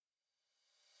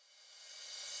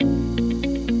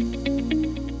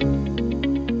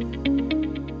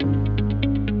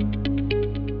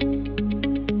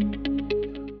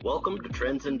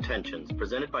Trends and Tensions,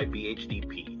 presented by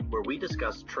BHDP, where we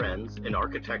discuss trends in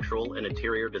architectural and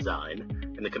interior design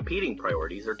and the competing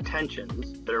priorities or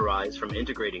tensions that arise from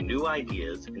integrating new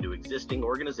ideas into existing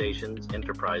organizations,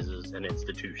 enterprises, and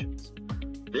institutions.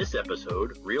 This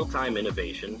episode, Real-Time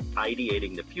Innovation,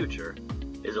 Ideating the Future,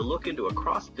 is a look into a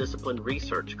cross-discipline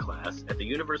research class at the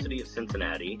University of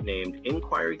Cincinnati named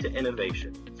Inquiry to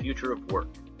Innovation, Future of Work.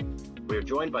 We are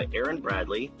joined by Aaron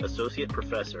Bradley, Associate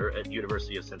Professor at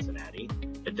University of Cincinnati,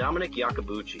 and Dominic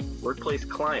Iacobucci, Workplace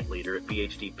Client Leader at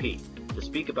BHDP, to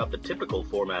speak about the typical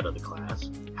format of the class,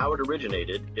 how it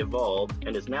originated, evolved,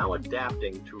 and is now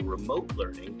adapting to remote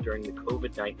learning during the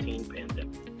COVID-19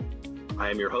 pandemic. I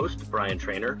am your host, Brian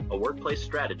Trainer, a workplace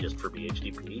strategist for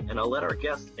BHDP, and I'll let our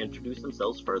guests introduce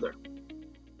themselves further.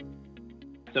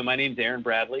 So my name is Aaron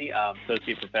Bradley. I'm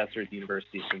Associate Professor at the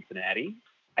University of Cincinnati.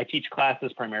 I teach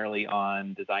classes primarily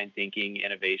on design thinking,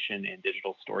 innovation, and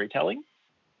digital storytelling.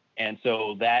 And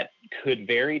so that could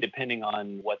vary depending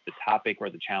on what the topic or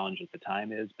the challenge at the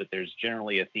time is, but there's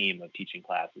generally a theme of teaching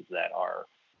classes that are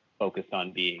focused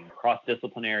on being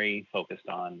cross-disciplinary, focused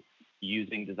on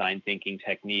using design thinking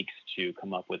techniques to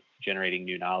come up with generating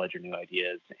new knowledge or new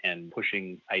ideas and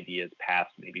pushing ideas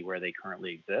past maybe where they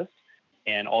currently exist.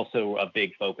 And also a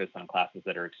big focus on classes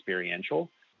that are experiential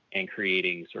and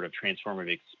creating sort of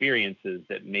transformative experiences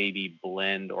that maybe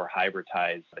blend or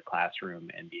hybridize the classroom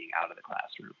and being out of the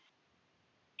classroom.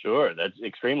 Sure, that's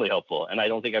extremely helpful. And I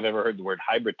don't think I've ever heard the word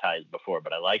hybridized before,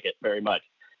 but I like it very much.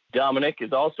 Dominic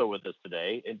is also with us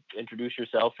today. Introduce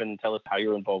yourself and tell us how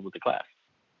you're involved with the class.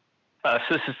 So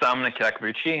this is Dominic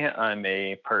Iacobucci. I'm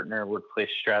a partner, workplace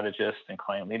strategist, and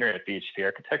client leader at BHP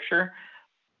Architecture.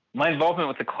 My involvement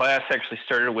with the class actually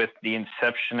started with the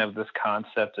inception of this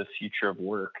concept of future of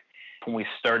work. When we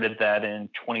started that in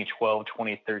 2012,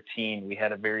 2013, we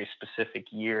had a very specific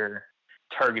year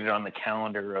targeted on the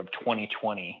calendar of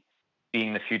 2020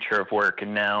 being the future of work.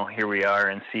 And now here we are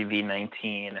in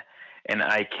CV19. And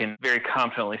I can very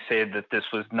confidently say that this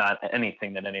was not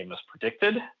anything that any of us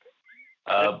predicted.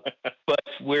 But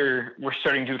we're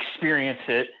starting to experience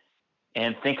it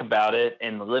and think about it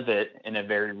and live it in a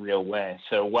very real way.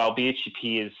 So while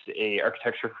BHDP is a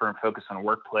architecture firm focused on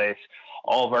workplace,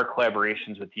 all of our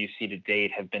collaborations with UC to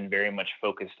date have been very much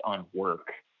focused on work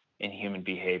and human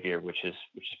behavior, which is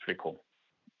pretty cool.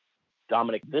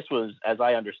 Dominic, this was, as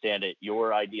I understand it,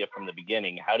 your idea from the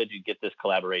beginning. How did you get this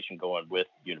collaboration going with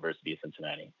University of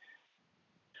Cincinnati?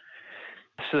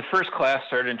 So the first class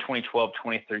started in 2012,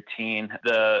 2013.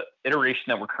 The iteration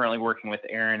that we're currently working with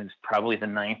Aaron is probably the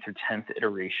 9th or 10th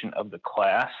iteration of the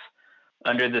class.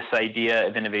 Under this idea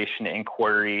of innovation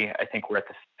inquiry, I think we're at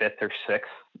the 5th or 6th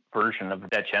version of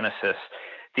that genesis.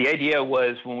 The idea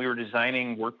was when we were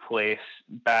designing workplace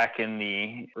back in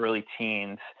the early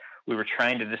teens, we were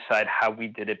trying to decide how we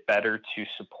did it better to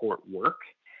support work.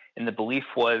 And the belief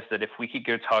was that if we could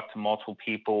go talk to multiple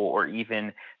people or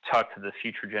even talk to the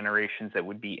future generations that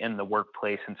would be in the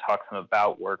workplace and talk to them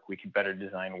about work, we could better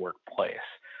design workplace.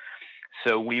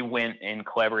 So we went and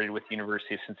collaborated with the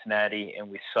University of Cincinnati, and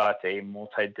we sought a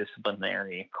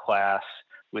multidisciplinary class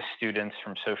with students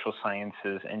from social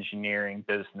sciences, engineering,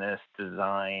 business,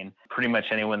 design, pretty much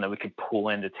anyone that we could pull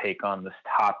in to take on this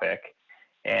topic.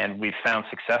 And we've found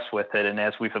success with it. And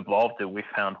as we've evolved it, we've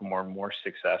found more and more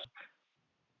success.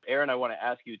 Aaron, I want to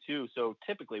ask you too. So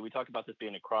typically we talk about this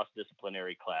being a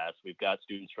cross-disciplinary class. We've got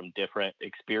students from different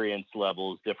experience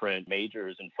levels, different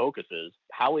majors and focuses.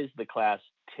 How is the class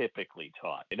typically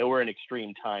taught? I know we're in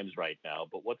extreme times right now,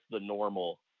 but what's the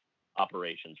normal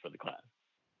operations for the class?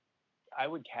 I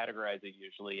would categorize it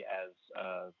usually as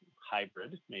a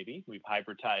hybrid, maybe. We've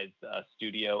hybridized a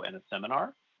studio and a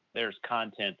seminar. There's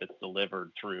content that's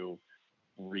delivered through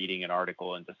reading an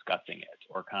article and discussing it,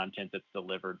 or content that's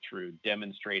delivered through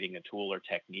demonstrating a tool or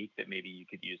technique that maybe you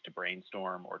could use to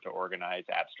brainstorm or to organize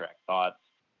abstract thoughts.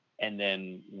 And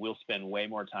then we'll spend way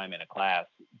more time in a class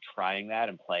trying that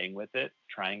and playing with it,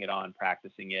 trying it on,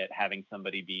 practicing it, having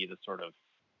somebody be the sort of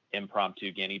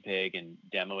impromptu guinea pig and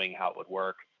demoing how it would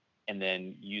work, and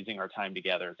then using our time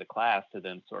together as a class to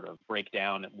then sort of break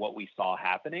down what we saw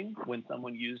happening when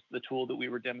someone used the tool that we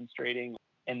were demonstrating,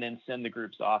 and then send the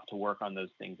groups off to work on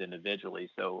those things individually.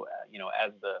 So,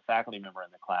 as the faculty member in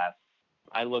the class,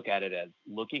 I look at it as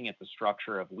looking at the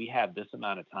structure of we have this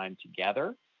amount of time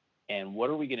together, and what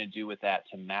are we going to do with that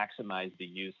to maximize the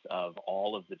use of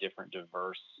all of the different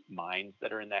diverse minds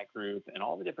that are in that group and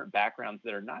all the different backgrounds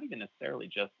that are not even necessarily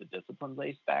just the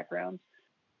discipline-based backgrounds,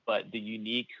 but the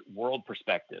unique world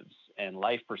perspectives and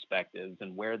life perspectives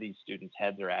and where these students'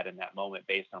 heads are at in that moment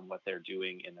based on what they're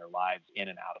doing in their lives in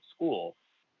and out of school.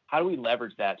 How do we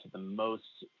leverage that to the most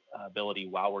ability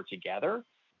while we're together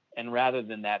And rather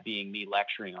than that being me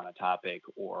lecturing on a topic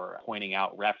or pointing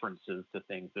out references to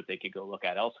things that they could go look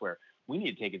at elsewhere, we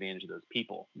need to take advantage of those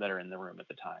people that are in the room at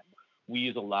the time. We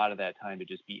use a lot of that time to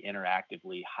just be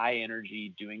interactively high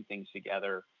energy, doing things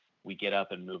together. We get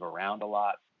up and move around a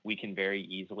lot. We can very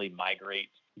easily migrate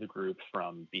the group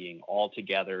from being all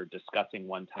together discussing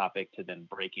one topic to then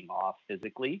breaking off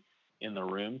physically in the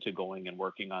room to going and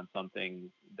working on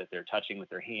something that they're touching with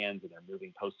their hands, and they're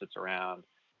moving Post-its around.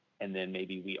 And then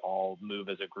maybe we all move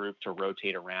as a group to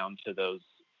rotate around to those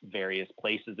various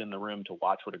places in the room to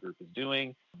watch what a group is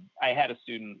doing. I had a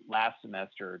student last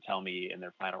semester tell me in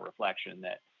their final reflection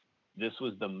that this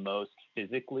was the most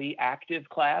physically active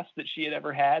class that she had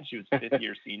ever had. She was fifth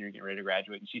year senior, getting ready to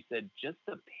graduate. And she said just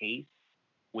the pace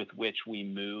with which we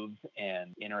move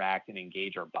and interact and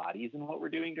engage our bodies in what we're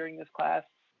doing during this class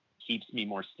keeps me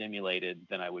more stimulated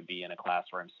than I would be in a class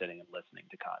where I'm sitting and listening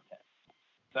to content.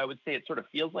 So I would say it sort of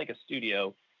feels like a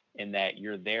studio in that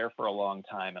you're there for a long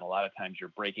time, and a lot of times you're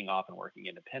breaking off and working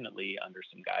independently under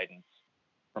some guidance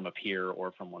from a peer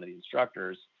or from one of the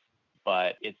instructors,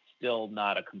 but it's still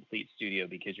not a complete studio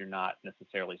because you're not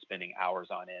necessarily spending hours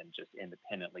on end just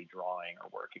independently drawing or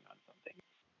working on something.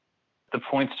 The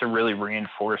points to really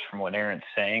reinforce from what Aaron's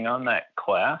saying on that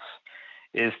class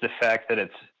is the fact that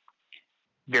it's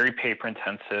very paper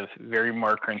intensive, very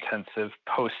marker intensive,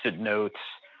 Post-it notes,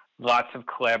 lots of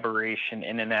collaboration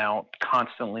in and out,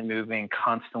 constantly moving,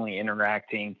 constantly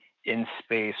interacting in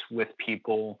space with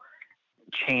people,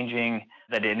 changing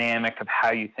the dynamic of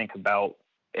how you think about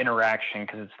interaction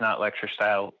because it's not lecture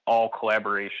style, all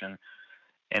collaboration.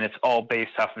 And it's all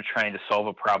based off of trying to solve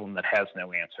a problem that has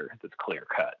no answer that's clear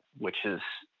cut, which is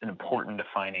an important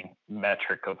defining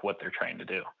metric of what they're trying to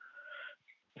do.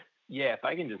 Yeah, if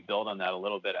I can just build on that a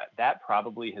little bit, that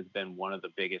probably has been one of the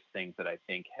biggest things that I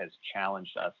think has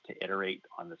challenged us to iterate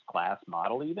on this class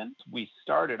model even. We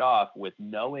started off with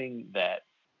knowing that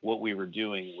what we were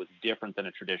doing was different than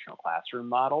a traditional classroom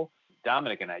model.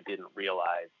 Dominic and I didn't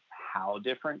realize how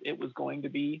different it was going to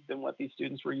be than what these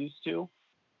students were used to,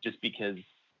 just because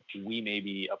we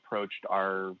maybe approached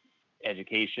our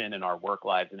education and our work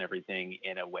lives and everything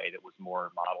in a way that was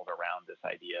more modeled around this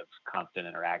idea of constant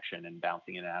interaction and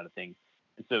bouncing in and out of things.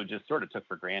 And so just sort of took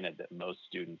for granted that most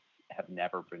students have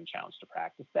never been challenged to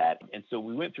practice that. And so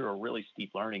we went through a really steep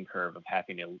learning curve of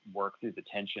having to work through the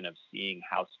tension of seeing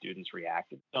how students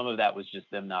reacted. Some of that was just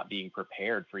them not being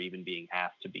prepared for even being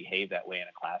asked to behave that way in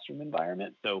a classroom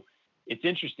environment. So it's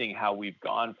interesting how we've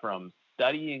gone from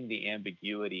studying the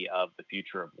ambiguity of the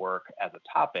future of work as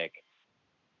a topic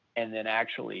and then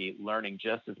actually learning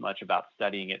just as much about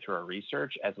studying it through our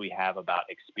research as we have about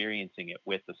experiencing it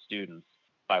with the students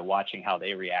by watching how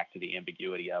they react to the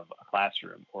ambiguity of a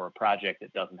classroom or a project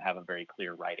that doesn't have a very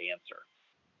clear right answer.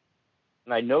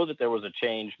 And I know that there was a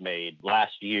change made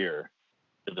last year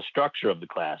to the structure of the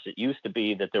class. It used to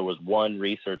be that there was one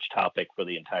research topic for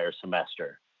the entire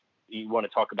semester. You want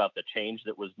to talk about the change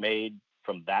that was made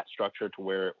from that structure to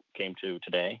where it came to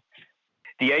today?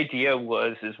 The idea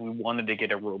was we wanted to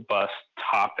get a robust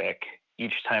topic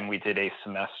each time we did a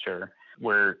semester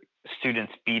where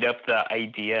students beat up the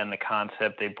idea and the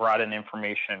concept. They brought in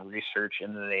information and research,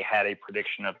 and then they had a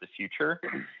prediction of the future,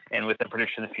 and with the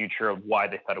prediction of the future of why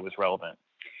they thought it was relevant.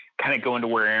 Kind of going to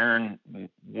where Aaron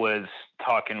was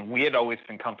talking, we had always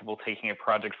been comfortable taking a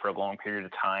project for a long period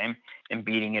of time and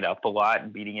beating it up a lot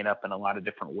and beating it up in a lot of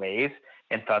different ways,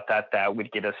 and thought that that would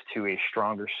get us to a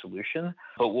stronger solution.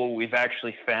 But what we've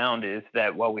actually found is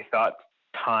that while we thought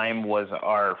time was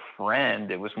our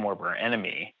friend, it was more of our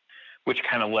enemy, which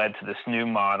kind of led to this new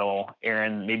model.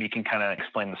 Aaron, maybe you can kind of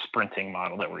explain the sprinting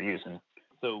model that we're using.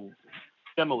 So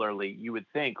similarly, you would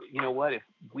think, you know what, if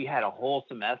we had a whole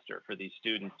semester for these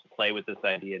students to play with this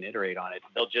idea and iterate on it,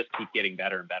 they'll just keep getting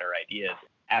better and better ideas.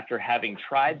 After having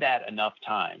tried that enough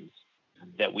times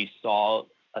that we saw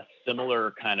a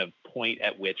similar kind of point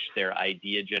at which their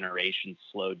idea generation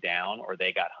slowed down or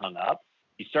they got hung up,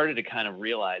 you started to kind of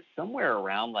realize somewhere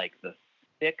around like the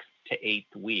 6th to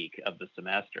 8th week of the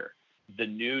semester, the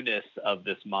newness of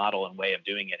this model and way of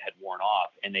doing it had worn off,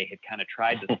 and they had kind of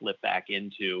tried to slip back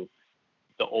into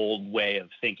the old way of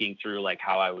thinking through like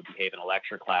how I would behave in a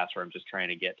lecture class where I'm just trying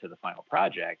to get to the final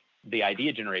project. The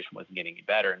idea generation wasn't getting any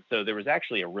better. And so there was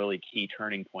actually a really key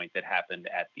turning point that happened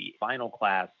at the final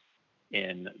class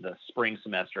in the spring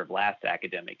semester of last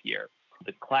academic year.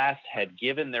 The class had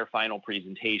given their final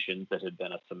presentations that had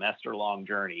been a semester-long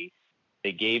journey.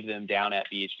 They gave them down at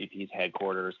BHDP's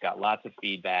headquarters, got lots of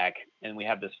feedback, and we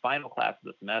have this final class of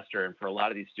the semester. And for a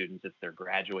lot of these students, if they're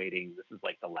graduating, this is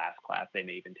like the last class they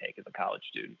may even take as a college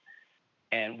student.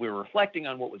 And we were reflecting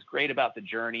on what was great about the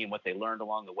journey and what they learned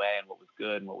along the way and what was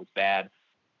good and what was bad.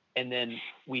 And then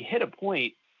we hit a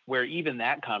point where even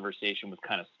that conversation was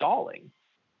kind of stalling.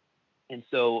 And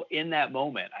so in that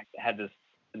moment, I had this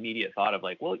immediate thought of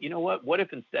like, well, you know what? What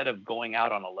if instead of going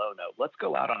out on a low note, let's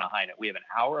go out on a high note? We have an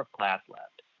hour of class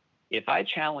left. If I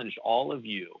challenged all of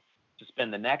you to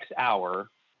spend the next hour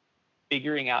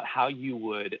figuring out how you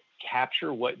would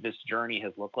capture what this journey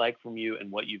has looked like from you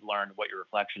and what you've learned, what your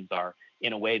reflections are,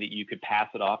 in a way that you could pass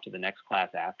it off to the next class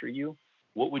after you,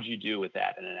 what would you do with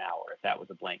that in an hour if that was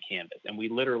a blank canvas? And we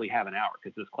literally have an hour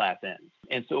because this class ends.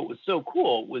 And so what was so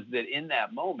cool was that in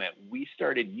that moment, we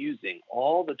started using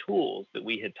all the tools that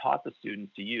we had taught the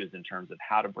students to use in terms of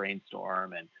how to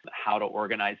brainstorm and how to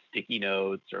organize sticky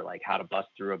notes or like how to bust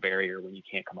through a barrier when you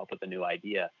can't come up with a new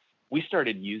idea. We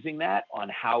started using that on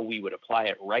how we would apply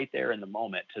it right there in the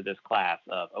moment to this class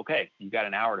of, okay, you've got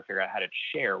an hour to figure out how to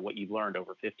share what you've learned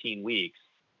over 15 weeks.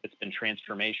 It's been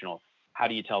transformational. How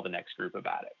do you tell the next group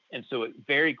about it? And so it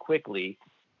very quickly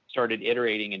started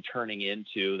iterating and turning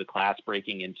into the class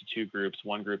breaking into two groups,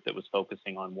 one group that was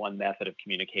focusing on one method of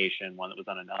communication, one that was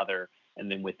on another.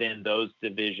 And then within those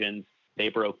divisions, they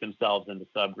broke themselves into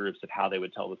subgroups of how they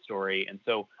would tell the story. And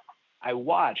so I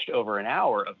watched over an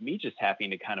hour of me just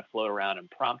having to kind of float around and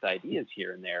prompt ideas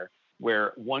here and there,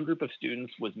 where one group of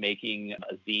students was making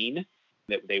a zine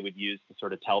that they would use to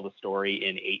sort of tell the story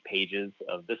in 8 pages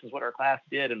of this is what our class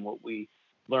did and what we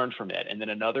learned from it. And then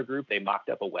another group, they mocked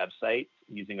up a website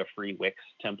using a free Wix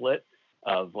template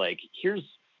of like, here's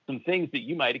some things that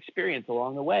you might experience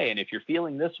along the way. And if you're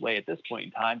feeling this way at this point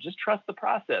in time, just trust the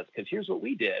process because here's what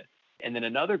we did. And then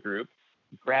another group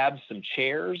grabbed some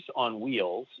chairs on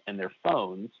wheels and their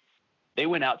phones. They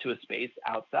went out to a space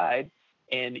outside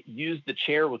and used the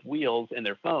chair with wheels and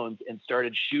their phones and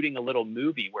started shooting a little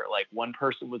movie where like one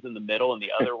person was in the middle and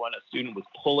the other one, a student, was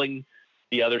pulling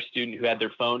the other student who had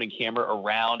their phone and camera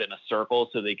around in a circle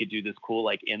so they could do this cool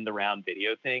like in the round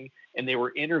video thing. And they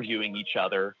were interviewing each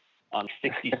other on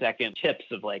 60-second tips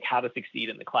of like how to succeed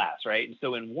in the class, right? And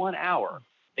so in 1 hour,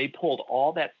 they pulled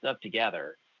all that stuff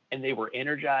together and they were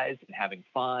energized and having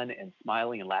fun and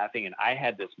smiling and laughing. And I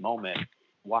had this moment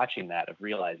watching that of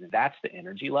realizing that's the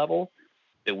energy level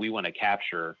that we want to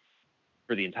capture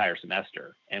for the entire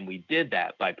semester. And we did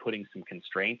that by putting some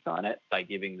constraints on it, by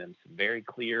giving them some very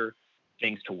clear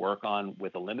things to work on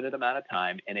with a limited amount of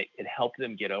time. And it helped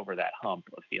them get over that hump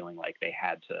of feeling like they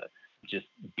had to just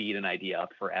beat an idea up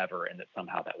forever and that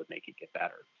somehow that would make it get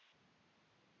better.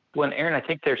 Well, and Aaron, I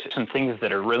think there's some things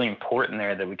that are really important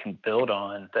there that we can build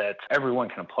on that everyone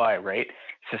can apply, right?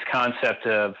 It's this concept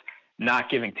of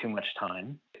not giving too much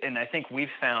time. And I think we've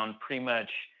found pretty much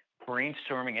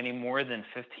brainstorming any more than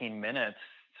 15 minutes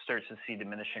starts to see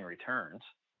diminishing returns.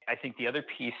 I think the other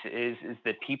piece is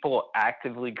that people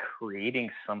actively creating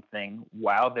something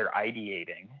while they're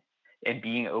ideating and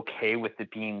being okay with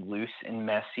it being loose and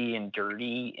messy and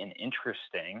dirty and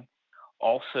interesting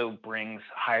also brings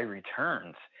high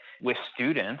returns with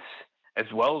students as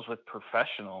well as with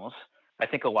professionals. I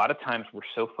think a lot of times we're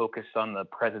so focused on the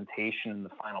presentation and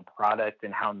the final product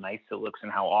and how nice it looks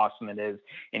and how awesome it is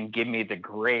and give me the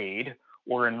grade,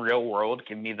 or in real world,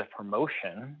 give me the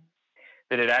promotion,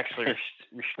 that it actually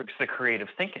restricts the creative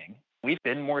thinking. We've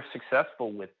been more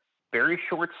successful with very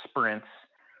short sprints,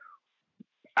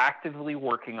 actively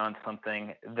working on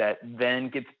something that then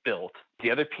gets built. The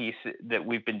other piece that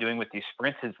we've been doing with these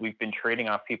sprints is we've been trading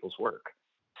off people's work.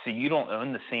 So you don't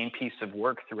own the same piece of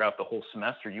work throughout the whole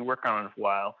semester. You work on it for a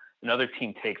while. Another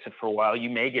team takes it for a while. You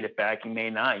may get it back. You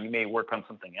may not. You may work on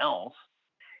something else.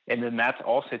 And then that's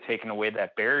also taken away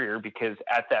that barrier, because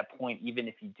at that point, even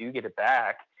if you do get it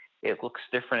back, it looks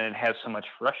different and it has so much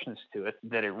freshness to it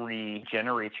that it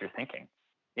regenerates your thinking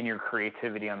and your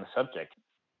creativity on the subject.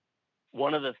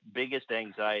 One of the biggest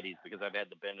anxieties, because I've had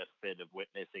the benefit of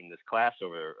witnessing this class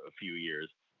over a few years,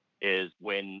 is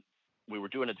when we were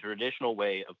doing a traditional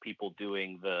way of people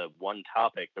doing the one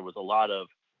topic, there was a lot of,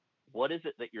 what is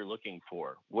it that you're looking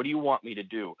for? What do you want me to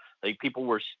do? Like, people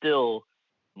were still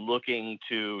looking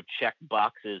to check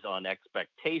boxes on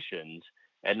expectations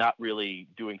and not really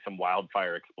doing some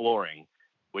wildfire exploring,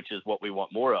 which is what we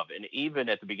want more of. And even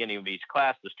at the beginning of each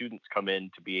class, the students come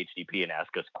in to BHDP and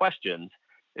ask us questions.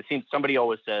 It seems somebody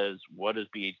always says, what does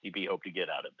BHDP hope to get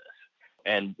out of this?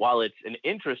 And while it's an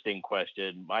interesting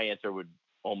question, my answer would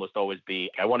almost always be,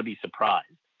 I want to be surprised.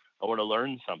 I want to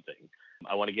learn something.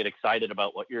 I want to get excited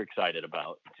about what you're excited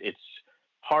about. It's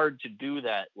hard to do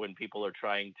that when people are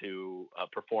trying to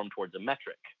perform towards a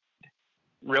metric.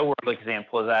 Real world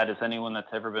example of that is anyone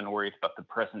that's ever been worried about the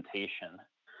presentation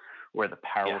or the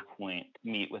PowerPoint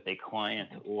meet with a client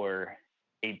or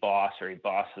a boss or a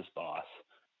boss's boss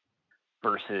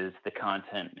versus the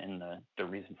content and the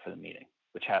reason for the meeting.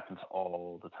 which happens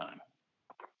all the time.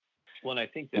 Well, and I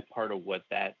think that part of what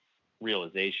that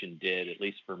realization did, at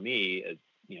least for me, as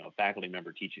a faculty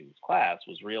member teaching this class,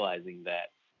 was realizing that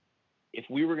if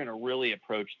we were going to really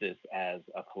approach this as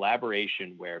a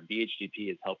collaboration where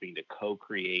BHDP is helping to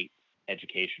co-create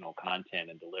educational content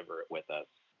and deliver it with us,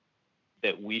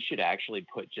 that we should actually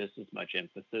put just as much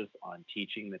emphasis on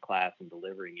teaching the class and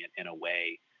delivering it in a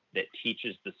way that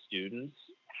teaches the students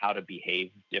how to behave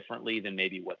differently than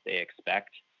maybe what they expect,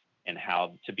 and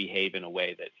how to behave in a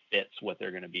way that fits what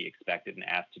they're going to be expected and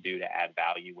asked to do to add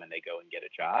value when they go and get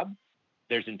a job.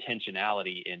 There's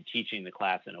intentionality in teaching the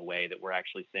class in a way that we're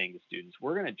actually saying to students,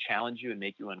 we're going to challenge you and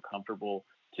make you uncomfortable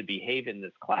to behave in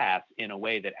this class in a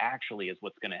way that actually is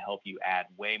what's going to help you add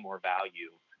way more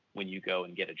value when you go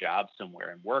and get a job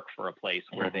somewhere and work for a place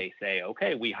where they say,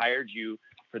 okay, we hired you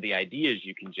for the ideas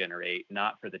you can generate,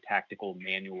 not for the tactical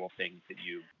manual things that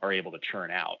you are able to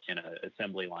churn out in an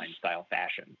assembly line style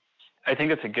fashion. I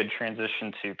think it's a good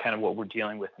transition to kind of what we're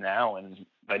dealing with now. And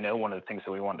I know one of the things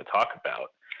that we wanted to talk about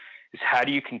is how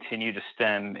do you continue to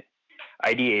stem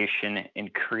ideation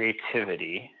and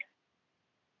creativity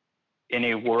in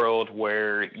a world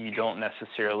where you don't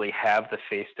necessarily have the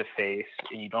face-to-face,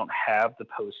 and you don't have the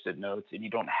post-it notes, and you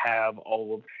don't have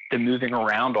all of the moving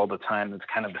around all the time that's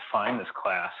kind of defined this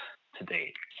class to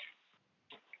date.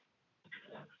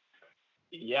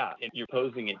 Yeah, if you're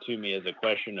posing it to me as a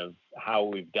question of how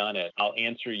we've done it, I'll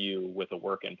answer you with a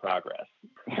work in progress.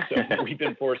 So we've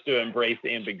been forced to embrace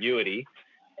ambiguity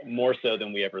more so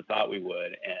than we ever thought we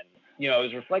would. And I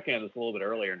was reflecting on this a little bit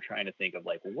earlier and trying to think of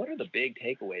what are the big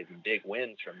takeaways and big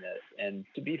wins from this? And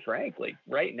to be frank,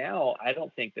 right now, I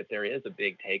don't think that there is a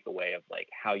big takeaway of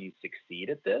how you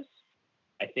succeed at this.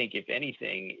 I think if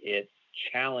anything, it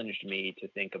challenged me to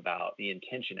think about the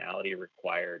intentionality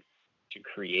required to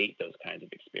create those kinds of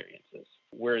experiences.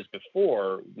 Whereas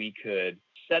before, we could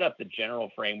set up the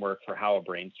general framework for how a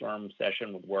brainstorm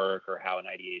session would work or how an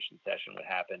ideation session would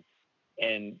happen.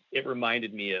 And it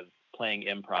reminded me of playing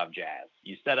improv jazz.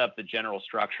 You set up the general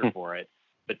structure for it,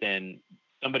 but then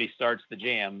somebody starts the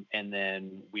jam and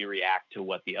then we react to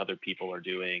what the other people are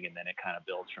doing, and then it kind of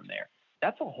builds from there.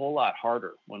 That's a whole lot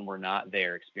harder when we're not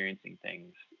there experiencing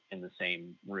things in the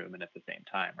same room and at the same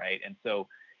time, right? And so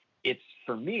it's,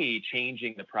 for me,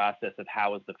 changing the process of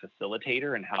how as the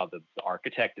facilitator and how the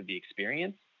architect of the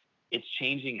experience, it's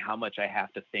changing how much I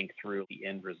have to think through the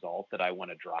end result that I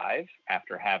want to drive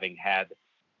after having had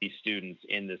these students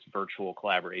in this virtual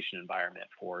collaboration environment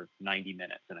for 90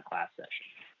 minutes in a class session.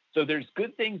 So there's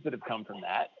good things that have come from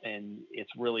that, and it's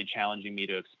really challenging me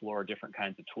to explore different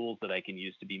kinds of tools that I can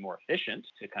use to be more efficient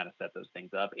to kind of set those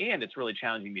things up. And it's really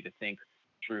challenging me to think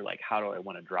through how do I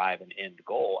want to drive an end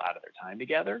goal out of their time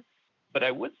together. But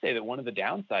I would say that one of the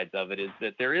downsides of it is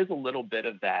that there is a little bit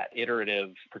of that iterative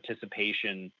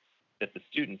participation that the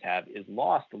students have is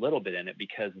lost a little bit in it,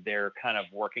 because they're kind of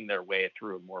working their way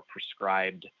through a more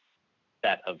prescribed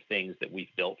set of things that we've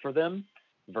built for them,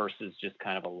 versus just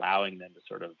kind of allowing them to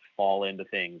sort of fall into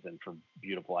things and for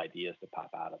beautiful ideas to pop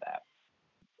out of that.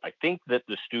 I think that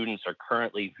the students are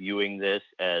currently viewing this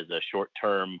as a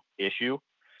short-term issue.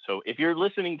 So if you're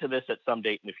listening to this at some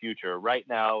date in the future, right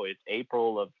now it's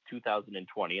April of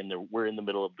 2020, and we're in the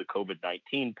middle of the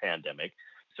COVID-19 pandemic.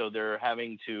 So they're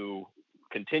having to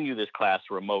continue this class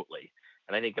remotely.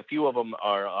 And I think a few of them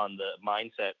are on the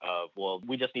mindset of, well,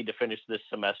 we just need to finish this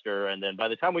semester, and then by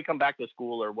the time we come back to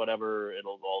school or whatever,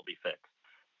 it'll all be fixed.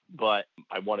 But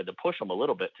I wanted to push them a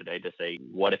little bit today to say,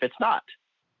 what if it's not?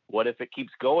 What if it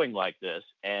keeps going like this?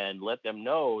 And let them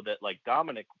know that, like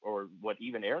Dominic, or what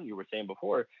even Aaron, you were saying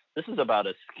before, this is about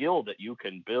a skill that you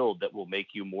can build that will make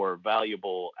you more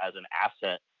valuable as an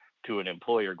asset to an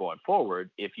employer going forward.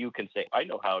 If you can say, I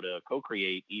know how to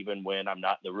co-create even when I'm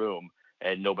not in the room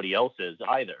and nobody else is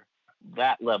either.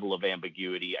 That level of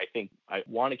ambiguity, I think I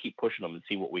want to keep pushing them and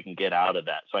see what we can get out of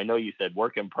that. So I know you said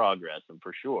work in progress, and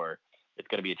for sure, it's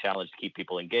going to be a challenge to keep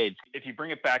people engaged. If you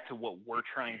bring it back to what we're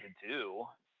trying to do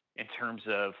in terms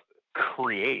of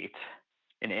create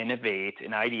and innovate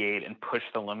and ideate and push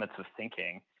the limits of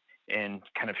thinking in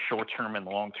kind of short-term and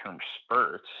long-term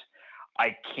spurts,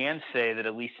 I can say that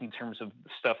at least in terms of the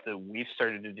stuff that we've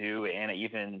started to do, and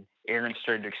even Aaron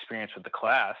started to experience with the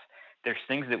class, there's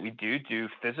things that we do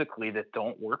physically that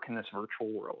don't work in this virtual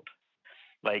world.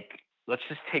 Like, let's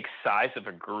just take size of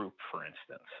a group, for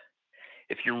instance.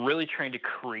 If you're really trying to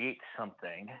create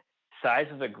something, size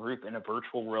of a group in a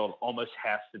virtual world almost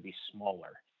has to be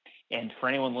smaller. And for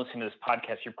anyone listening to this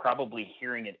podcast, you're probably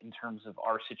hearing it in terms of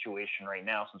our situation right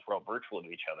now, since we're all virtual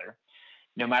to each other.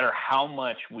 No matter how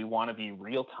much we want to be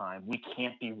real time, we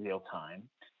can't be real time.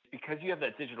 because you have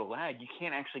that digital lag, you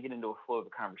can't actually get into a flow of a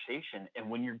conversation. And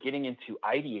when you're getting into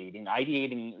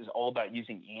ideating is all about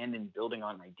using and building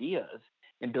on ideas.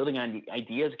 And building on the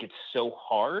ideas gets so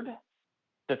hard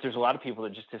that there's a lot of people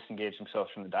that just disengage themselves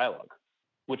from the dialogue,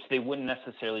 which they wouldn't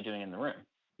necessarily doing in the room.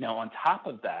 Now, on top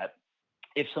of that,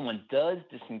 if someone does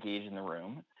disengage in the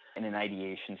room in an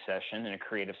ideation session, in a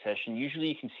creative session, usually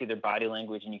you can see their body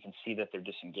language and you can see that they're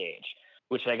disengaged,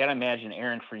 which I got to imagine,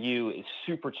 Aaron, for you is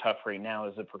super tough right now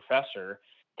as a professor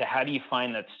to how do you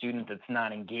find that student that's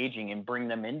not engaging and bring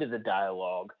them into the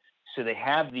dialogue so they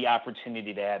have the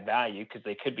opportunity to add value, because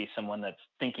they could be someone that's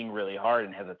thinking really hard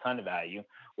and has a ton of value,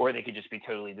 or they could just be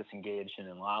totally disengaged and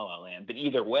in la-la land. But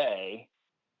either way,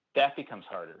 that becomes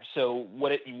harder. So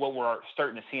what we're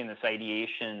starting to see in this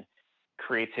ideation,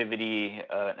 creativity,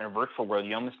 in a virtual world,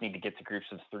 you almost need to get to groups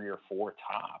of 3 or 4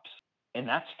 tops, and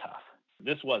that's tough.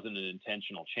 This wasn't an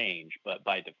intentional change, but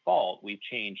by default, we've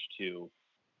changed to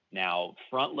now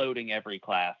front-loading every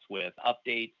class with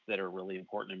updates that are really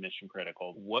important and mission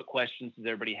critical. What questions does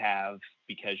everybody have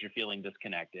because you're feeling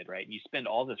disconnected, right? You spend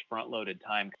all this front-loaded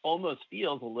time, almost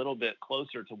feels a little bit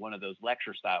closer to one of those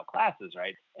lecture-style classes,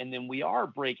 right? And then we are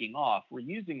breaking off. We're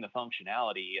using the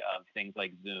functionality of things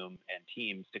like Zoom and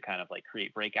Teams to kind of like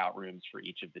create breakout rooms for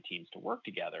each of the teams to work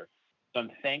together. So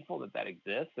I'm thankful that that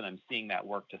exists, and I'm seeing that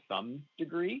work to some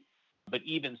degree. But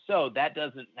even so, that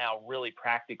doesn't now really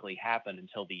practically happen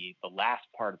until the last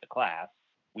part of the class.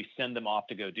 We send them off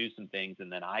to go do some things,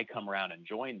 and then I come around and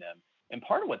join them. And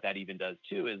part of what that even does,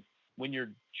 too, is when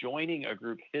you're joining a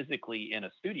group physically in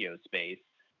a studio space,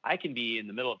 I can be in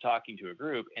the middle of talking to a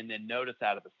group and then notice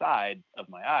out of the side of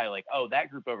my eye, like, oh, that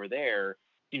group over there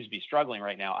seems to be struggling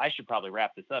right now. I should probably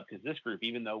wrap this up, because this group,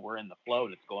 even though we're in the flow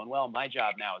and it's going well, my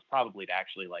job now is probably to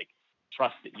actually like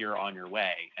trust that you're on your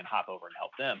way and hop over and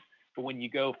help them. But when you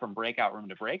go from breakout room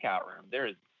to breakout room, there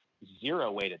is zero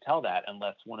way to tell that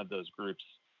unless one of those groups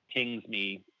pings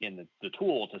me in the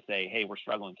tool to say, hey, we're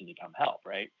struggling, can you come help,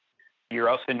 right? You're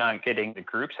also not getting the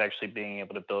groups actually being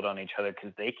able to build on each other,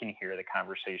 because they can hear the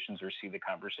conversations or see the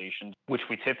conversations, which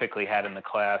we typically had in the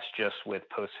class just with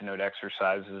post-it note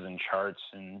exercises and charts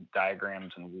and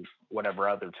diagrams and whatever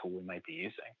other tool we might be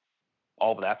using.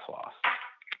 All of that's lost.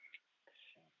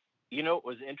 You know, it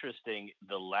was interesting.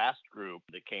 The last group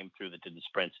that came through that did the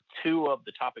sprints, 2 of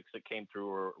the topics that came through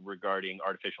were regarding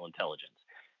artificial intelligence.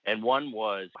 And one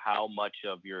was, how much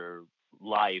of your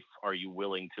life are you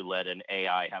willing to let an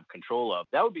AI have control of?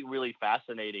 That would be really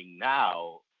fascinating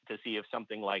now to see if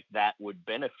something like that would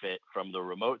benefit from the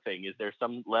remote thing. Is there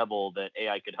some level that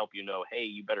AI could help you know, hey,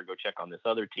 you better go check on this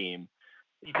other team?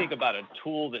 You think about a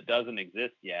tool that doesn't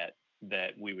exist yet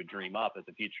that we would dream up as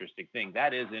a futuristic thing.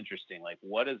 That is interesting. Like,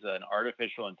 what is an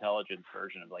artificial intelligence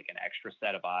version of like an extra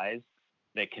set of eyes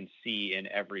that can see in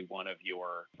every one of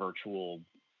your virtual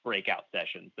breakout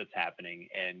sessions that's happening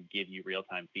and give you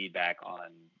real-time feedback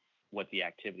on what the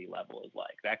activity level is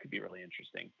like? That could be really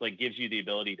interesting. Like, gives you the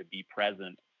ability to be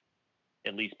present,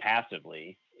 at least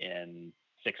passively, in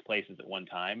 6 places at one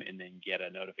time, and then get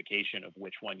a notification of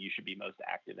which one you should be most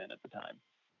active in at the time.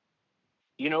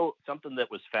 You know, something that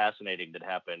was fascinating that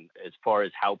happened as far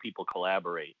as how people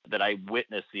collaborate that I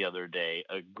witnessed the other day,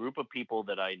 a group of people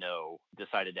that I know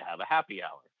decided to have a happy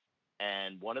hour.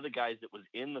 And one of the guys that was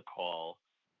in the call,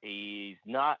 he's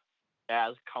not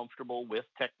as comfortable with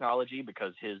technology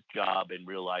because his job in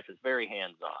real life is very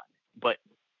hands-on. But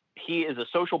he is a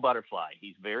social butterfly.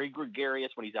 He's very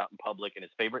gregarious when he's out in public, and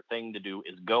his favorite thing to do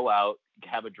is go out,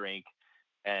 have a drink,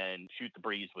 and shoot the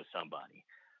breeze with somebody.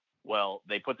 Well,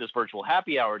 they put this virtual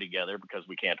happy hour together because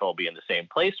we can't all be in the same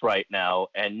place right now.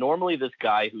 And normally this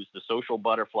guy who's the social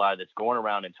butterfly that's going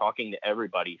around and talking to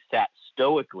everybody sat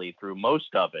stoically through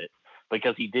most of it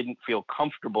because he didn't feel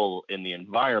comfortable in the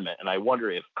environment. And I wonder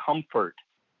if comfort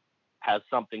has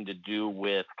something to do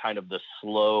with kind of the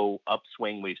slow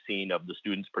upswing we've seen of the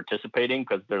students participating,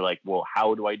 because they're like, well,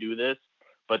 how do I do this?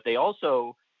 But they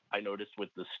also, I noticed with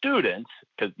the students,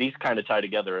 because these kind of tie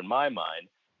together in my mind,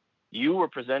 you were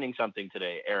presenting something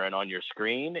today, Aaron, on your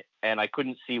screen, and I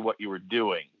couldn't see what you were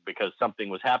doing because something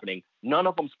was happening. None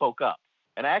of them spoke up.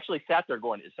 And I actually sat there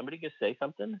going, is somebody going to say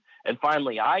something? And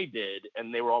finally I did,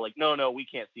 and they were all like, no, we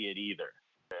can't see it either.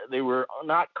 They were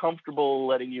not comfortable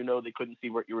letting you know they couldn't see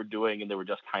what you were doing, and they were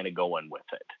just kind of going with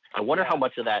it. I wonder how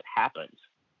much of that happens.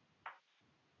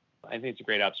 I think it's a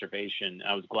great observation.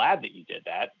 I was glad that you did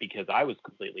that because I was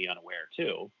completely unaware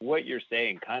too. What you're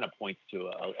saying kind of points to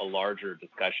a larger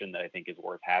discussion that I think is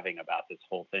worth having about this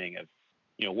whole thing of,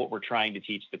 you know, what we're trying to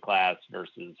teach the class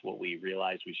versus what we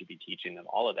realize we should be teaching them.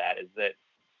 All of that is that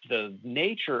the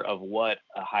nature of what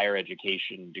a higher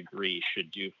education degree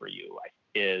should do for you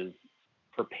is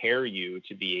prepare you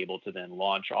to be able to then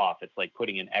launch off. It's like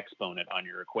putting an exponent on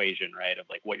your equation, right? Of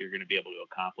like what you're going to be able to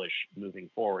accomplish moving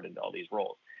forward into all these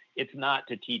roles. It's not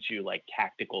to teach you like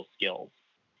tactical skills.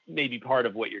 Maybe part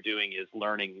of what you're doing is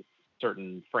learning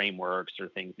certain frameworks or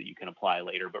things that you can apply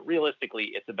later. But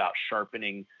realistically, it's about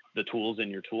sharpening the tools in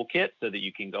your toolkit so that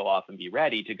you can go off and be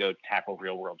ready to go tackle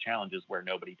real world challenges where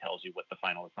nobody tells you what the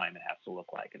final assignment has to look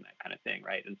like and that kind of thing,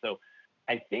 right? And so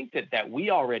I think that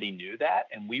we already knew that,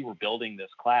 and we were building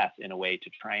this class in a way to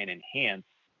try and enhance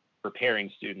preparing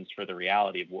students for the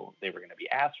reality of what they were going to be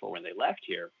asked for when they left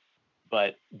here.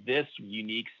 But this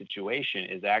unique situation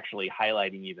is actually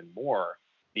highlighting even more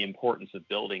the importance of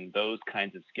building those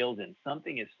kinds of skills in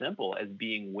something as simple as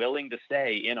being willing to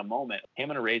say in a moment, hey, I'm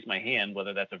going to raise my hand,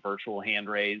 whether that's a virtual hand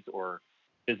raise or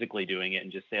physically doing it,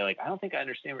 and just say like, I don't think I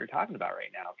understand what you're talking about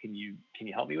right now. Can you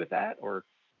help me with that? Or,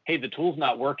 hey, the tool's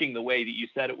not working the way that you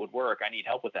said it would work. I need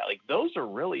help with that. Like those are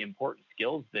really important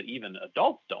skills that even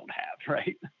adults don't have,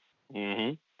 right?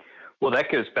 Mm-hmm. Well,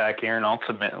 that goes back, Aaron,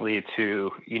 ultimately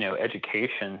to,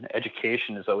 education.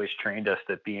 Education has always trained us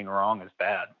that being wrong is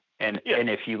bad. And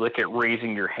if you look at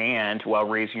raising your hand, while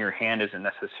raising your hand isn't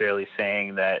necessarily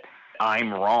saying that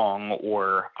I'm wrong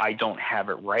or I don't have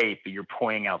it right, but you're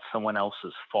pointing out someone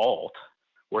else's fault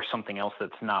or something else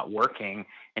that's not working,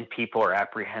 and people are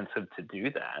apprehensive to do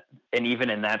that. And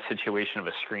even in that situation of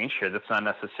a screen share, that's not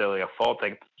necessarily a fault.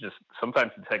 Like just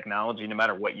sometimes the technology, no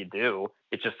matter what you do,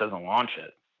 it just doesn't launch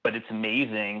it. But it's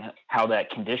amazing how that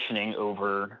conditioning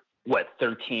over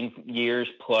 13 years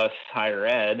plus higher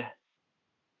ed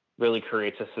really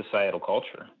creates a societal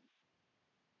culture.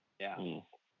 Yeah.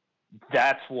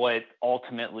 That's what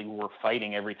ultimately we're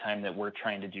fighting every time that we're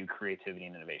trying to do creativity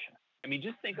and innovation. I mean,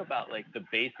 just think about like the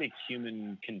basic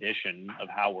human condition of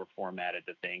how we're formatted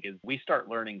to think is we start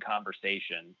learning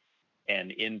conversation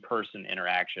and in-person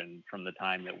interaction from the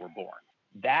time that we're born.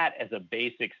 That as a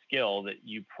basic skill that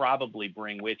you probably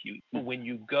bring with you. When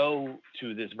you go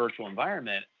to this virtual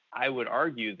environment, I would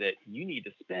argue that you need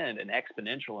to spend an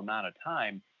exponential amount of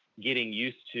time getting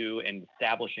used to and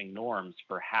establishing norms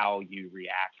for how you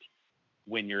react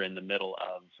when you're in the middle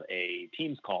of a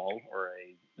Teams call or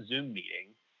a Zoom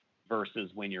meeting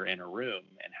versus when you're in a room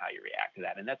and how you react to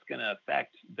that. And that's going to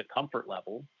affect the comfort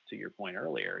level, to your point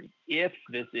earlier. If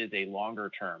this is a longer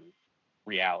term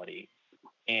reality,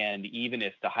 and even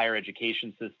if the higher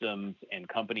education systems and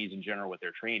companies in general with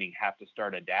their training have to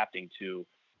start adapting to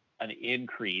an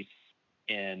increase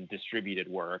in distributed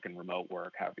work and remote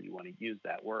work, however you want to use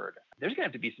that word, there's going to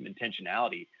have to be some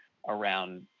intentionality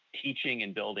around teaching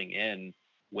and building in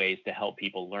ways to help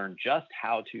people learn just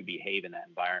how to behave in that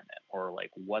environment or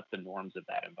like what the norms of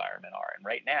that environment are. And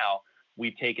right now,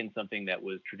 we've taken something that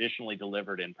was traditionally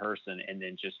delivered in person and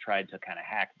then just tried to kind of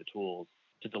hack the tools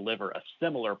to deliver a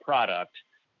similar product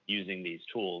using these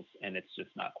tools, and it's just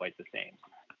not quite the same.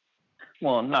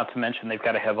 Well, not to mention they've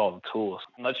got to have all the tools.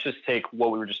 Let's just take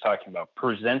what we were just talking about,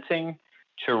 presenting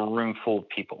to a room full of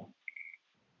people.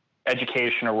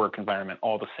 Education or work environment,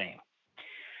 all the same.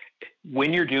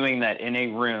 When you're doing that in a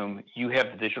room, you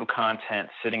have the digital content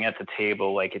sitting at the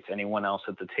table like it's anyone else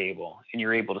at the table, and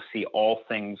you're able to see all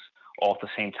things all at the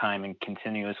same time and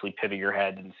continuously pivot your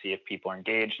head and see if people are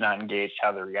engaged, not engaged,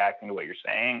 how they're reacting to what you're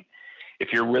saying.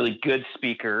 If you're a really good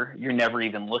speaker, you're never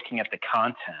even looking at the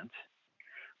content.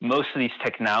 Most of these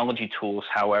technology tools,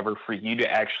 however, for you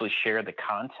to actually share the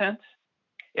content,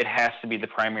 it has to be the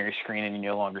primary screen and you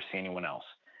no longer see anyone else,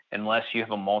 unless you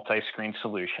have a multi-screen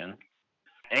solution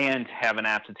and have an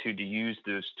aptitude to use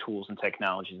those tools and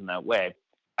technologies in that way.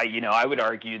 I would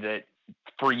argue that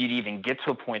for you to even get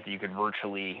to a point that you could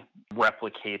virtually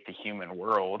replicate the human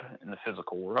world in the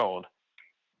physical world,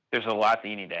 there's a lot that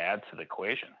you need to add to the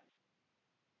equation.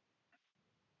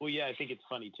 Well, yeah, I think it's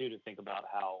funny, too, to think about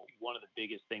how one of the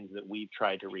biggest things that we've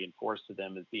tried to reinforce to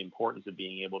them is the importance of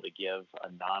being able to give a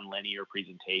nonlinear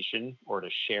presentation or to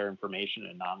share information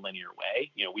in a nonlinear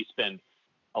way. We spend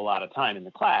a lot of time in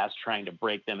the class trying to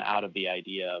break them out of the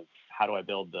idea of how do I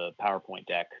build the PowerPoint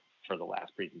deck for the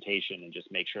last presentation and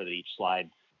just make sure that each slide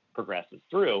progresses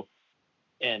through.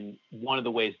 And one of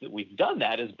the ways that we've done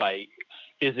that is by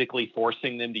physically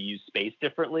forcing them to use space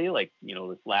differently. Like,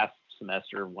 this last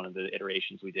semester, one of the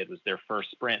iterations we did was their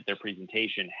first sprint, their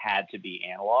presentation had to be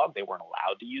analog. They weren't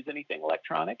allowed to use anything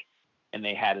electronic. And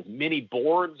they had as many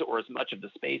boards or as much of the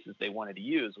space as they wanted to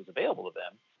use was available to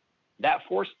them. That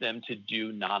forced them to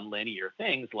do nonlinear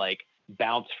things like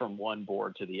bounce from one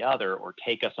board to the other or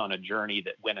take us on a journey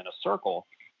that went in a circle.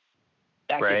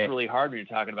 That gets really hard when you're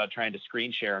talking about trying to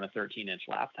screen share on a 13-inch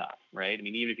laptop, right? I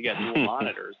mean, even if you got dual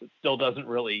monitors, it still doesn't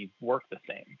really work the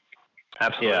same.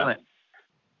 Absolutely. Yeah.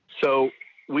 So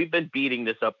we've been beating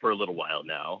this up for a little while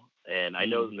now. And I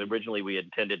know Mhm. originally we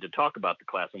intended to talk about the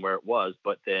class and where it was,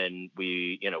 but then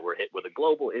we, were hit with a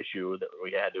global issue that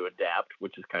we had to adapt,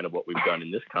 which is kind of what we've done in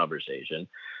this conversation.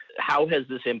 How has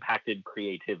this impacted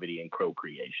creativity and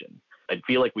co-creation? I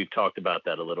feel like we've talked about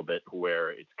that a little bit,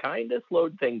 where it's kind of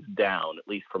slowed things down, at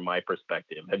least from my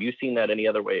perspective. Have you seen that any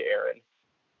other way, Aaron?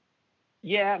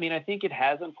 Yeah, I mean, I think it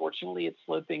has, unfortunately, it's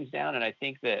slowed things down. And I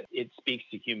think that it speaks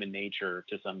to human nature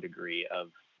to some degree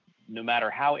of no matter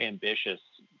how ambitious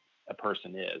a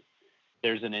person is,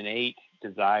 there's an innate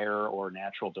desire or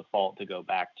natural default to go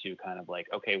back to kind of like,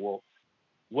 okay, well,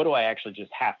 what do I actually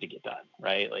just have to get done?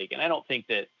 Right. Like, and I don't think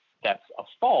that that's a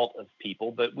fault of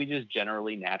people, but we just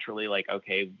generally naturally like,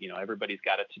 okay, everybody's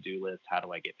got a to-do list. How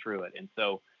do I get through it? And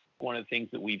so one of the things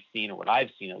that we've seen, or what I've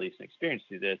seen, at least in experience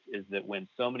through this, is that when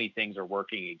so many things are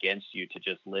working against you to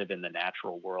just live in the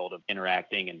natural world of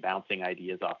interacting and bouncing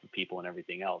ideas off of people and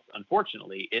everything else,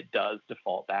 unfortunately, it does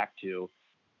default back to,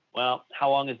 well, how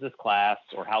long is this class,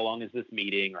 or how long is this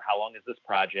meeting, or how long is this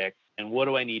project, and what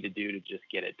do I need to do to just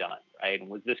get it done, right? And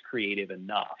was this creative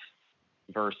enough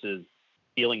versus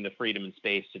feeling the freedom and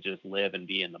space to just live and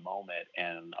be in the moment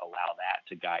and allow that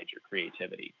to guide your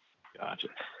creativity? Gotcha.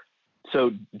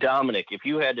 So, Dominic, if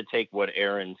you had to take what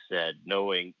Aaron said,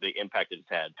 knowing the impact it's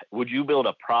had, would you build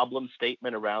a problem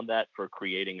statement around that for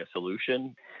creating a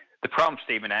solution? The problem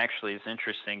statement actually is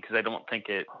interesting because I don't think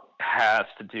it has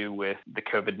to do with the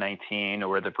COVID-19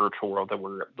 or the virtual world that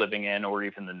we're living in or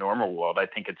even the normal world. I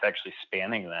think it's actually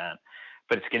spanning that.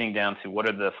 But it's getting down to what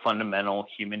are the fundamental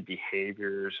human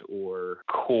behaviors or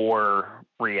core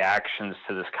reactions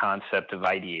to this concept of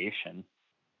ideation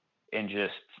and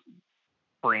just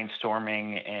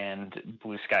brainstorming and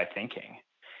blue sky thinking.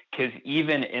 Because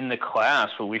even in the class,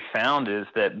 what we found is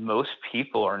that most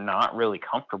people are not really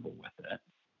comfortable with it.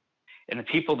 And the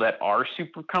people that are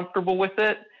super comfortable with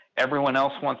it, everyone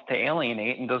else wants to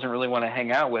alienate and doesn't really want to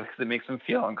hang out with because it makes them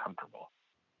feel uncomfortable.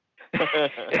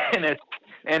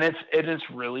 and it's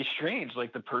really strange.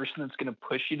 Like the person that's going to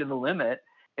push you to the limit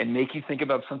and make you think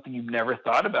about something you've never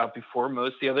thought about before,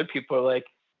 most of the other people are like,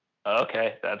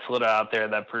 okay, that's a little out there.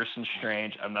 That person's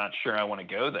strange. I'm not sure I want to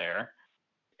go there.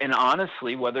 And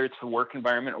honestly, whether it's the work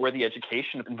environment or the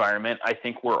education environment, I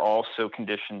think we're all so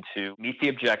conditioned to meet the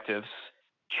objectives,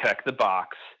 check the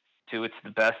box, do it to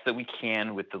the best that we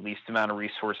can with the least amount of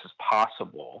resources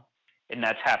possible. And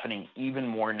that's happening even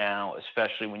more now,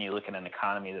 especially when you look at an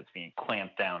economy that's being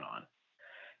clamped down on.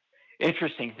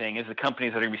 Interesting thing is the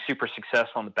companies that are going to be super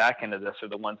successful on the back end of this are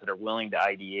the ones that are willing to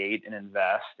ideate and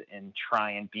invest and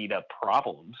try and beat up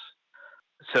problems.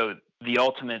 So the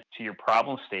ultimate to your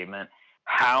problem statement,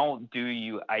 how do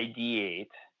you ideate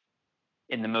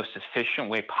in the most efficient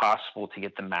way possible to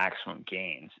get the maximum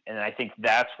gains? And I think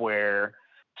that's where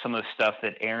some of the stuff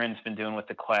that Aaron's been doing with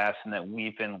the class and that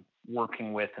we've been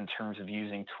working with in terms of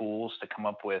using tools to come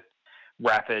up with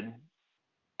rapid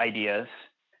ideas,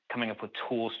 coming up with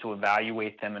tools to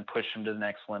evaluate them and push them to the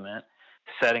next limit,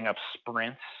 setting up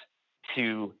sprints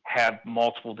to have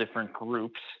multiple different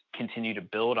groups continue to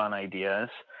build on ideas,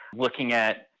 looking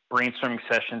at brainstorming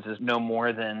sessions as no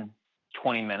more than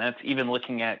 20 minutes, even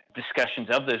looking at discussions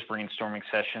of those brainstorming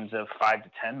sessions of 5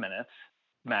 to 10 minutes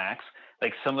max.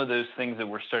 Like some of those things that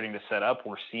we're starting to set up,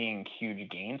 we're seeing huge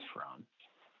gains from.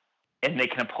 And they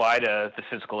can apply to the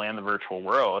physical and the virtual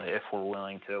world if we're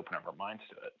willing to open up our minds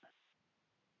to it.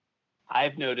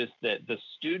 I've noticed that the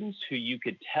students who you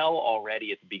could tell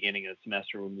already at the beginning of the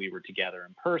semester when we were together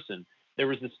in person, there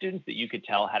was the students that you could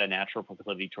tell had a natural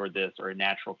proclivity toward this or a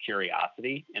natural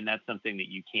curiosity. And that's something that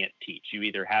you can't teach. You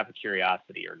either have a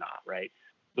curiosity or not, right?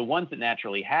 The ones that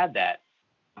naturally had that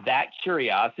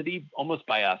curiosity, almost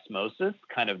by osmosis,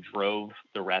 kind of drove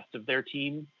the rest of their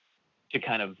team to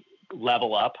kind of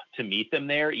level up to meet them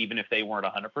there, even if they weren't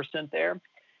 100% there.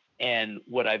 And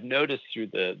what I've noticed through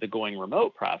the going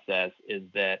remote process is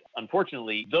that,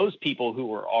 unfortunately, those people who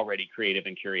were already creative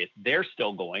and curious, they're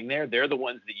still going there. They're the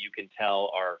ones that you can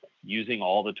tell are using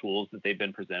all the tools that they've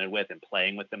been presented with and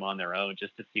playing with them on their own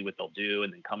just to see what they'll do,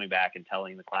 and then coming back and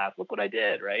telling the class, look what I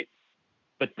did, right?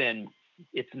 But then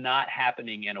it's not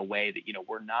happening in a way that,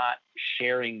 we're not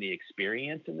sharing the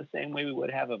experience in the same way we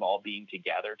would have of all being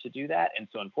together to do that. And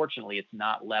so, unfortunately, it's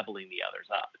not leveling the others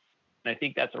up. And I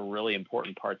think that's a really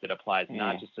important part that applies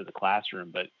not just to the classroom,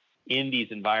 but in these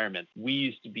environments. We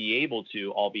used to be able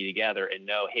to all be together and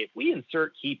know, hey, if we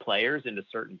insert key players into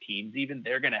certain teams, even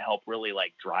they're going to help really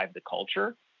drive the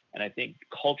culture. And I think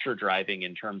culture driving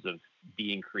in terms of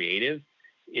being creative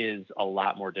is a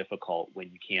lot more difficult when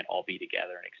you can't all be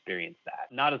together and experience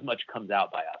that. Not as much comes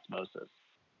out by osmosis.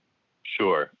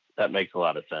 Sure. That makes a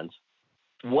lot of sense.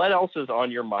 What else is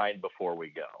on your mind before we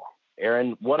go?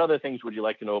 Aaron, what other things would you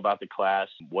like to know about the class?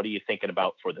 What are you thinking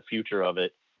about for the future of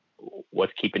it?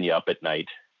 What's keeping you up at night?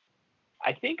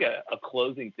 I think a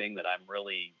closing thing that I'm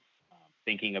really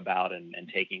thinking about and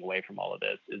taking away from all of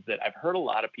this is that I've heard a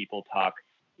lot of people talk,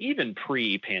 even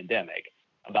pre-pandemic,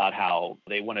 about how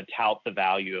they want to tout the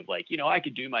value of like, I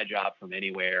could do my job from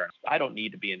anywhere. I don't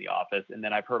need to be in the office. And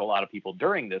then I've heard a lot of people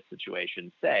during this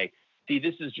situation say, see,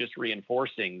 this is just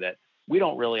reinforcing that we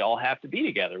don't really all have to be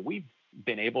together. We've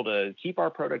been able to keep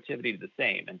our productivity the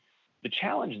same. And the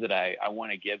challenge that I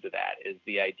want to give to that is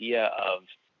the idea of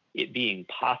it being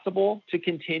possible to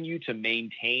continue to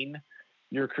maintain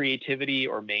your creativity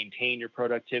or maintain your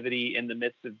productivity in the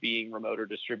midst of being remote or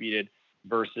distributed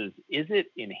versus is it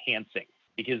enhancing?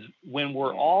 Because when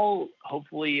we're all,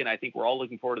 hopefully, and I think we're all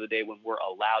looking forward to the day when we're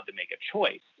allowed to make a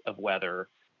choice of whether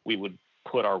we would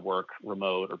put our work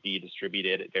remote or be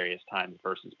distributed at various times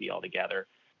versus be all together.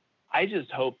 I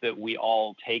just hope that we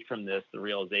all take from this the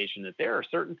realization that there are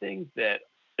certain things that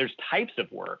there's types of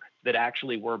work that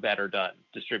actually were better done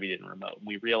distributed and remote.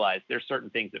 We realize there's certain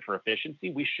things that for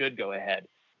efficiency, we should go ahead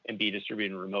and be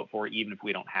distributed and remote for, even if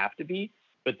we don't have to be,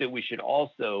 but that we should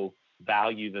also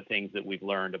value the things that we've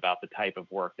learned about the type of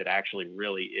work that actually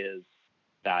really is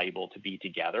valuable to be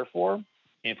together for. And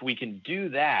if we can do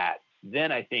that,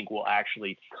 then I think we'll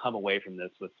actually come away from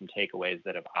this with some takeaways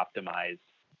that have optimized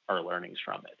our learnings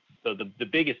from it. So the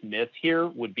biggest myth here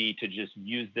would be to just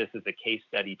use this as a case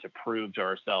study to prove to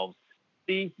ourselves,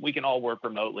 see, we can all work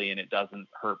remotely and it doesn't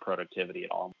hurt productivity at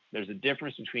all. There's a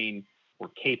difference between we're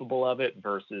capable of it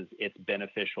versus it's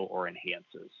beneficial or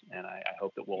enhances. And I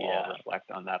hope that we'll all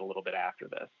reflect on that a little bit after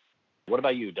this. What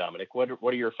about you, Dominic? What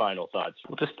are your final thoughts?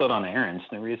 We'll just build on Aaron's.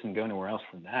 No reason to go anywhere else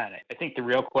from that. I think the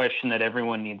real question that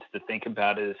everyone needs to think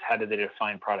about is how do they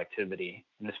define productivity?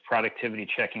 And is productivity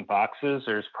checking boxes,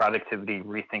 or is productivity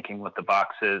rethinking what the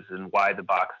box is and why the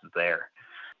box is there?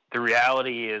 The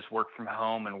reality is work from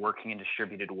home and working in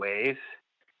distributed ways,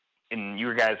 and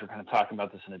you guys were kind of talking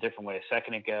about this in a different way a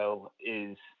second ago,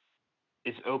 is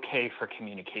okay for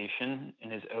communication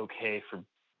and is okay for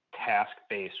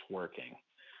task-based working.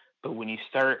 But when you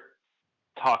start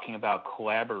talking about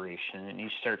collaboration and you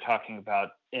start talking about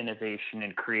innovation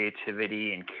and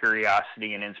creativity and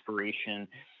curiosity and inspiration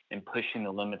and pushing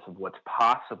the limits of what's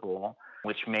possible,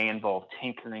 which may involve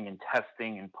tinkering and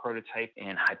testing and prototyping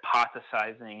and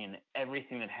hypothesizing and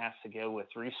everything that has to go with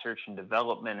research and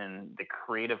development and the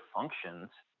creative functions,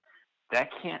 that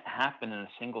can't happen in a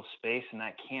single space, and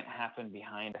that can't happen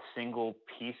behind a single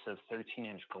piece of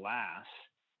 13-inch glass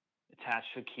attached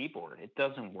to a keyboard. It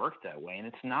doesn't work that way, and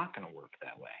it's not going to work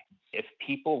that way. If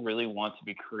people really want to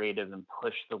be creative and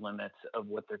push the limits of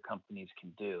what their companies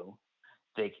can do,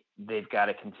 they've got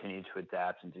to continue to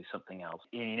adapt and do something else.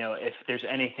 And, if there's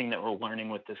anything that we're learning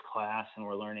with this class, and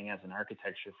we're learning as an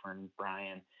architecture firm,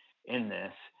 Brian, in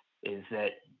this, is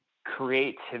that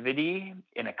creativity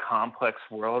in a complex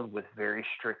world with very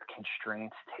strict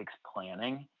constraints takes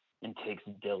planning and takes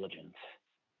diligence,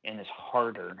 and is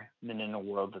harder than in a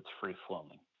world that's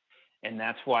free-flowing. And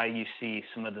that's why you see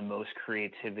some of the most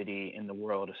creativity in the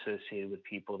world associated with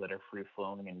people that are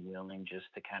free-flowing and willing just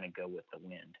to kind of go with the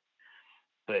wind.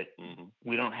 But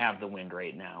we don't have the wind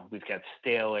right now. We've got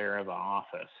stale air of an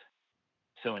office.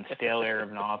 So in stale air of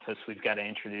an office, we've got to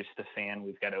introduce the fan.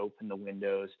 We've got to open the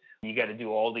windows. You got to do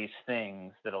all these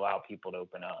things that allow people to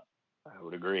open up. I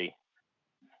would agree.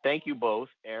 Thank you both.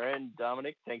 Aaron,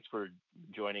 Dominic, thanks for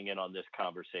joining in on this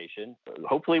conversation.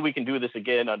 Hopefully we can do this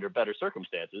again under better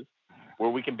circumstances where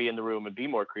we can be in the room and be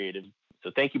more creative. So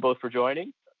thank you both for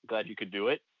joining. Glad you could do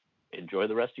it. Enjoy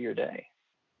the rest of your day.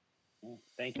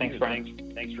 Thank you.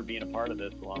 Thanks for being a part of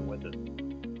this along with us.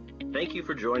 Thank you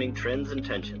for joining Trends and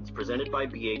Tensions, presented by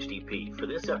BHDP. For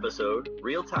this episode,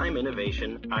 Real-Time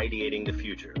Innovation Ideating the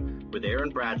Future, with Aaron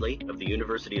Bradley of the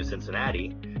University of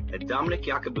Cincinnati and Dominic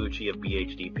Iacobucci of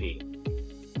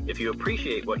BHDP. If you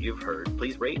appreciate what you've heard,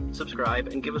 please rate, subscribe,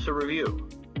 and give us a review.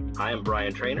 I am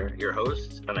Brian Trainer, your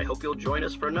host, and I hope you'll join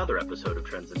us for another episode of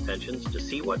Trends and Tensions to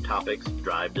see what topics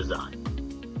drive design.